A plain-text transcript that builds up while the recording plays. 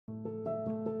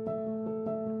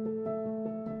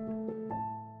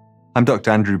I'm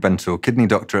Dr. Andrew Bentall, kidney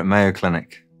doctor at Mayo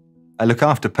Clinic. I look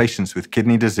after patients with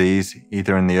kidney disease,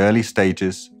 either in the early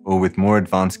stages or with more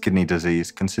advanced kidney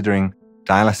disease, considering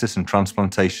dialysis and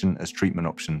transplantation as treatment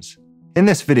options. In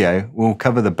this video, we'll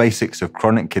cover the basics of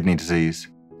chronic kidney disease.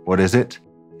 What is it?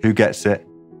 Who gets it?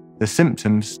 The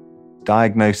symptoms,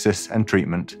 diagnosis, and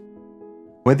treatment.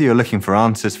 Whether you're looking for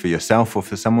answers for yourself or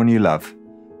for someone you love,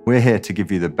 we're here to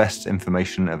give you the best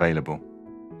information available.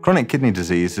 Chronic kidney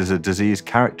disease is a disease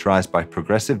characterized by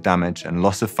progressive damage and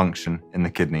loss of function in the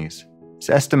kidneys. It's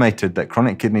estimated that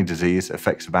chronic kidney disease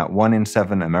affects about 1 in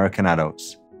 7 American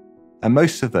adults, and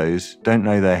most of those don't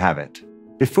know they have it.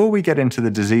 Before we get into the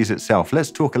disease itself,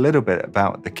 let's talk a little bit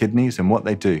about the kidneys and what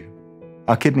they do.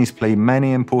 Our kidneys play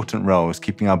many important roles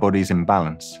keeping our bodies in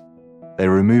balance. They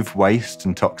remove waste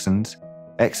and toxins,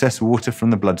 excess water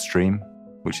from the bloodstream,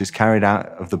 which is carried out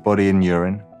of the body in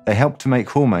urine. They help to make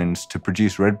hormones to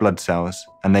produce red blood cells,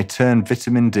 and they turn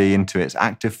vitamin D into its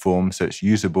active form so it's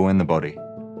usable in the body.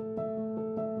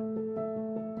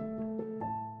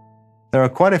 There are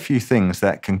quite a few things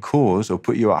that can cause or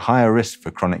put you at higher risk for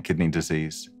chronic kidney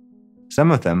disease. Some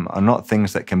of them are not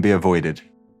things that can be avoided.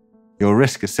 Your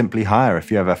risk is simply higher if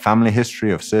you have a family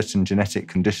history of certain genetic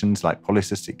conditions like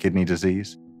polycystic kidney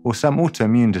disease, or some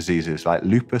autoimmune diseases like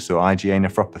lupus or IgA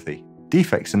nephropathy.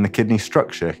 Defects in the kidney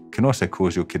structure can also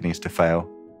cause your kidneys to fail,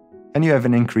 and you have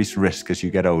an increased risk as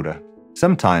you get older.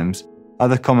 Sometimes,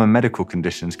 other common medical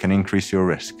conditions can increase your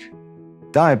risk.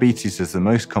 Diabetes is the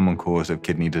most common cause of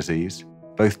kidney disease,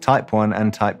 both type 1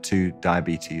 and type 2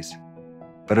 diabetes.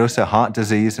 But also heart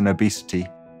disease and obesity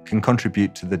can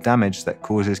contribute to the damage that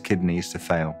causes kidneys to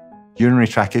fail. Urinary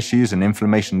tract issues and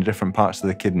inflammation in different parts of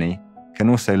the kidney can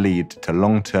also lead to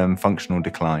long-term functional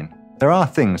decline. There are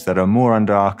things that are more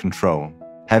under our control.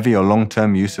 Heavy or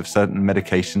long-term use of certain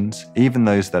medications, even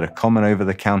those that are common over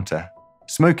the counter.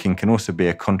 Smoking can also be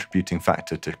a contributing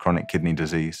factor to chronic kidney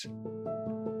disease.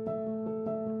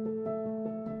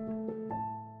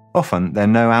 Often, there are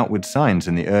no outward signs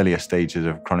in the earlier stages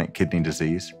of chronic kidney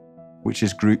disease, which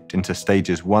is grouped into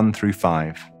stages 1 through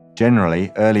 5.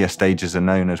 Generally, earlier stages are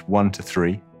known as 1 to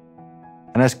 3.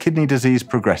 And as kidney disease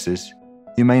progresses,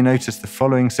 you may notice the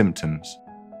following symptoms: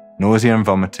 nausea and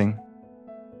vomiting,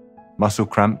 muscle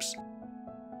cramps,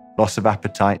 loss of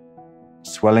appetite,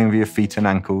 swelling of your feet and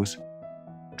ankles,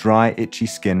 dry, itchy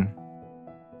skin,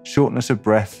 shortness of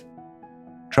breath,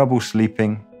 trouble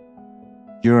sleeping,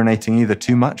 urinating either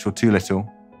too much or too little.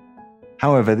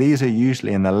 However, these are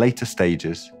usually in the later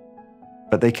stages,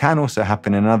 but they can also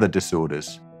happen in other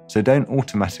disorders, so don't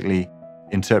automatically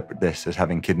interpret this as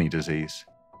having kidney disease.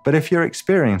 But if you're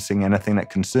experiencing anything that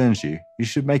concerns you, you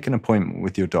should make an appointment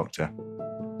with your doctor.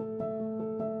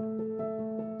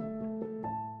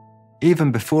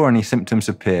 Even before any symptoms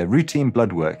appear, routine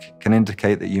blood work can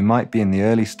indicate that you might be in the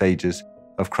early stages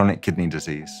of chronic kidney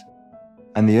disease.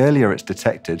 And the earlier it's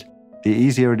detected, the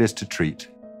easier it is to treat.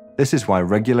 This is why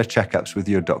regular checkups with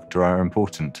your doctor are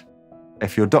important.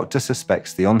 If your doctor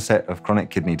suspects the onset of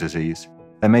chronic kidney disease,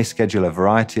 they may schedule a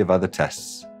variety of other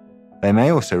tests. They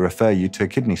may also refer you to a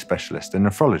kidney specialist, a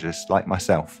nephrologist like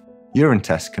myself. Urine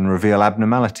tests can reveal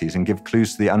abnormalities and give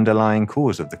clues to the underlying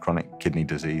cause of the chronic kidney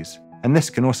disease, and this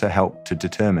can also help to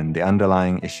determine the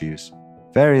underlying issues.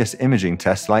 Various imaging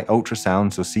tests like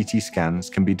ultrasounds or CT scans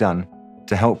can be done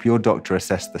to help your doctor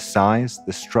assess the size,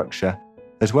 the structure,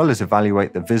 as well as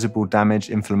evaluate the visible damage,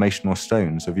 inflammation, or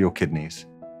stones of your kidneys.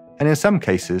 And in some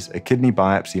cases, a kidney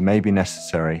biopsy may be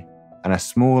necessary, and a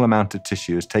small amount of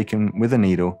tissue is taken with a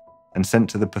needle and sent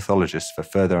to the pathologist for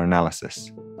further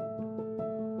analysis.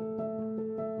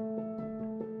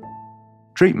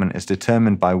 Treatment is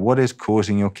determined by what is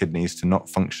causing your kidneys to not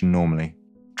function normally.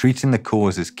 Treating the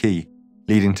cause is key,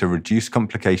 leading to reduced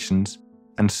complications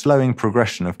and slowing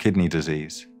progression of kidney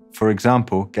disease. For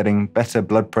example, getting better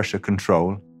blood pressure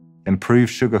control,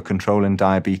 improved sugar control in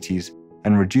diabetes,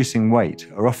 and reducing weight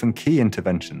are often key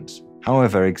interventions.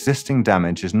 However, existing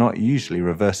damage is not usually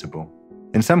reversible.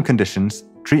 In some conditions,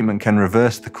 treatment can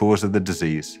reverse the cause of the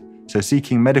disease, so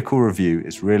seeking medical review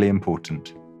is really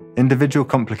important. Individual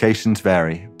complications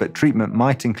vary, but treatment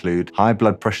might include high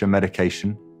blood pressure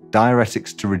medication,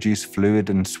 diuretics to reduce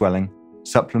fluid and swelling,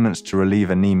 supplements to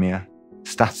relieve anemia,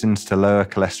 statins to lower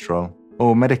cholesterol,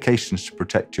 or medications to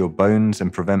protect your bones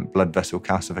and prevent blood vessel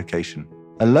calcification.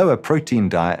 A lower protein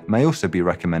diet may also be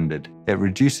recommended. It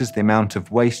reduces the amount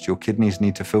of waste your kidneys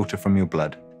need to filter from your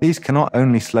blood. These can not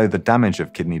only slow the damage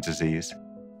of kidney disease,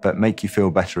 but make you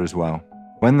feel better as well.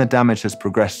 When the damage has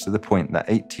progressed to the point that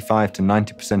 85 to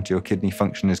 90% of your kidney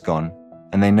function is gone,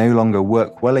 and they no longer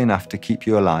work well enough to keep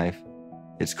you alive,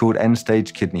 It's called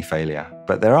end-stage kidney failure,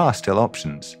 but there are still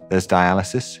options. There's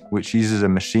dialysis, which uses a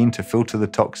machine to filter the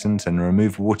toxins and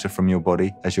remove water from your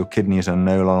body as your kidneys are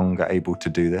no longer able to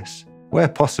do this. Where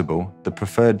possible, the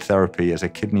preferred therapy is a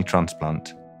kidney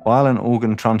transplant. While an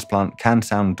organ transplant can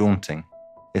sound daunting,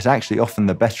 it's actually often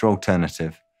the better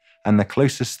alternative and the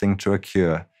closest thing to a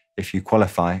cure if you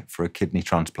qualify for a kidney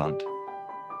transplant.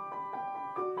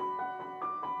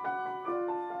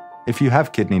 If you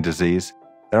have kidney disease,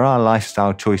 there are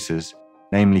lifestyle choices,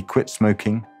 namely quit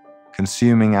smoking,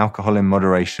 consuming alcohol in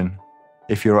moderation.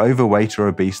 If you're overweight or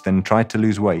obese, then try to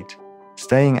lose weight.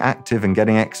 Staying active and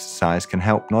getting exercise can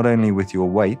help not only with your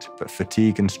weight, but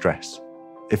fatigue and stress.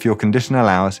 If your condition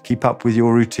allows, keep up with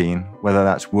your routine, whether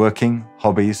that's working,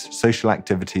 hobbies, social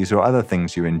activities, or other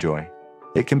things you enjoy.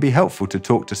 It can be helpful to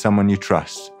talk to someone you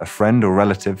trust, a friend or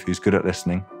relative who's good at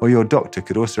listening, or your doctor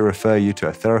could also refer you to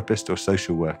a therapist or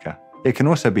social worker. It can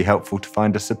also be helpful to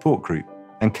find a support group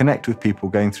and connect with people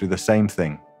going through the same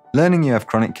thing. Learning you have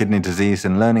chronic kidney disease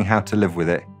and learning how to live with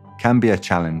it can be a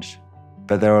challenge,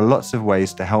 but there are lots of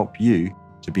ways to help you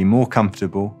to be more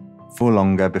comfortable for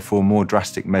longer before more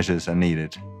drastic measures are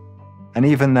needed. And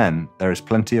even then, there is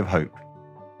plenty of hope.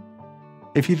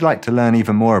 If you'd like to learn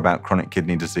even more about chronic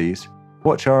kidney disease,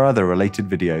 watch our other related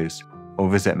videos or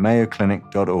visit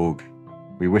mayoclinic.org.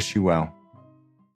 We wish you well.